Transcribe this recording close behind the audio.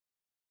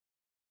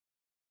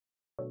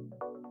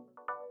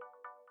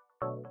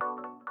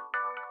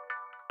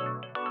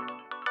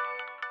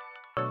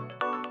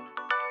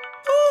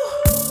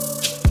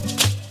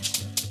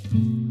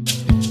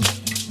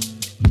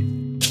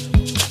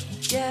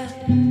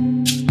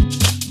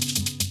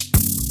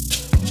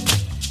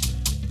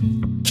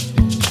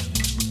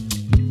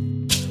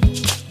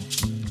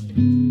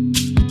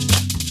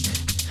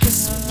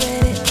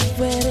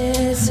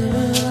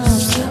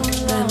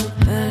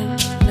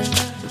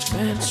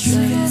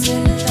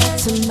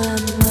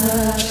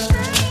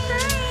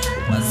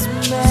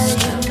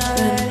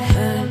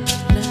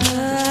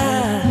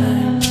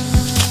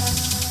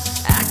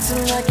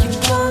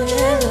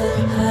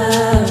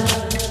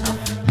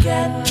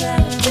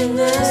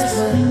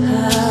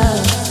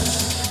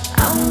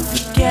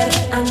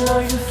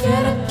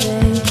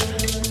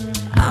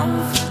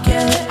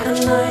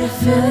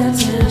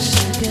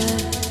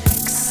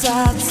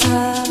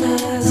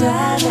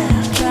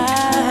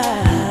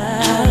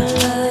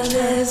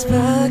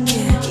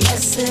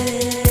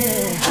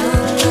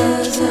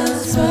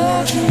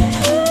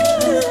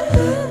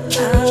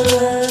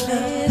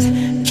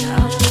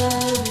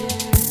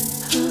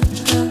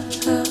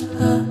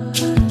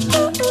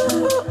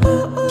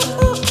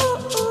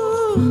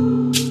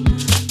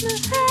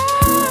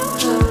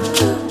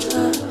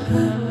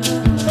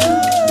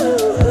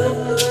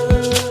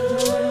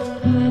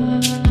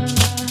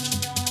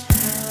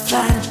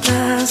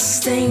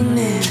Staying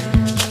there,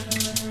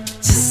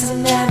 just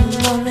another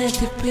moment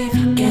to breathe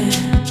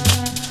again.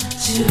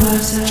 She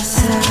was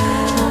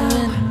outside,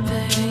 moment of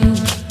pain.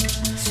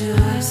 She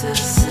was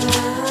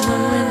outside,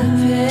 moment of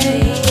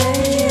pain.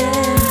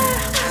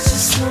 I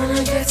just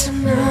wanna get to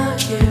know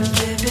you,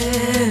 baby.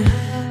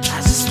 I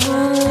just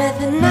wanna let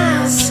the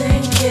night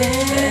sink in.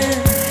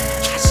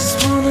 I just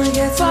wanna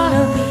get to know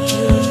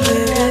you,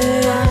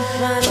 baby.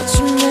 But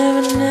you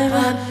never,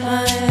 never,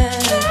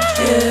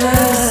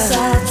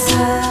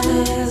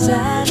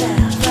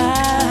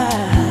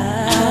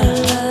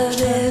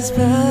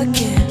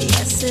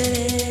 yes it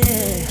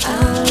is.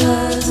 Our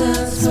love's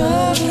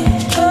unspoken.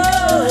 Oh,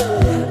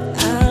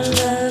 our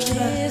love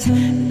is,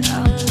 I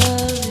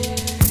love you.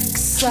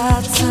 'Cause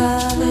our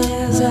time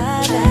is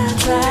right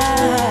now.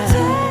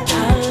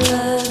 Our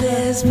love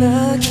is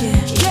broken.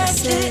 Yes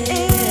it is.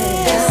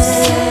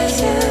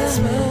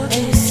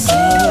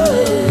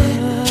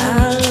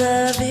 Our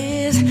love is, our love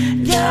is.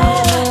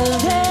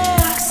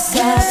 'Cause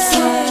our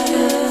time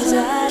is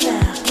right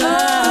now.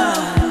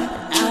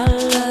 Our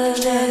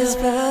love is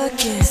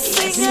broken.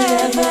 Sing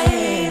it,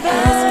 baby.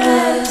 Our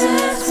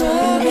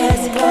love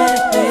is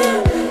broken.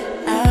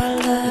 Our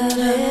love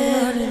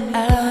is,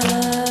 our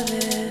love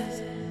is.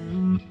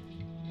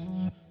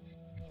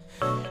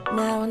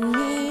 Now I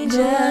need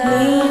you,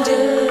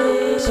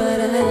 but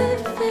I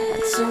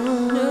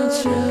don't want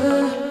you.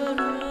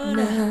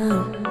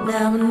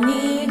 Now I need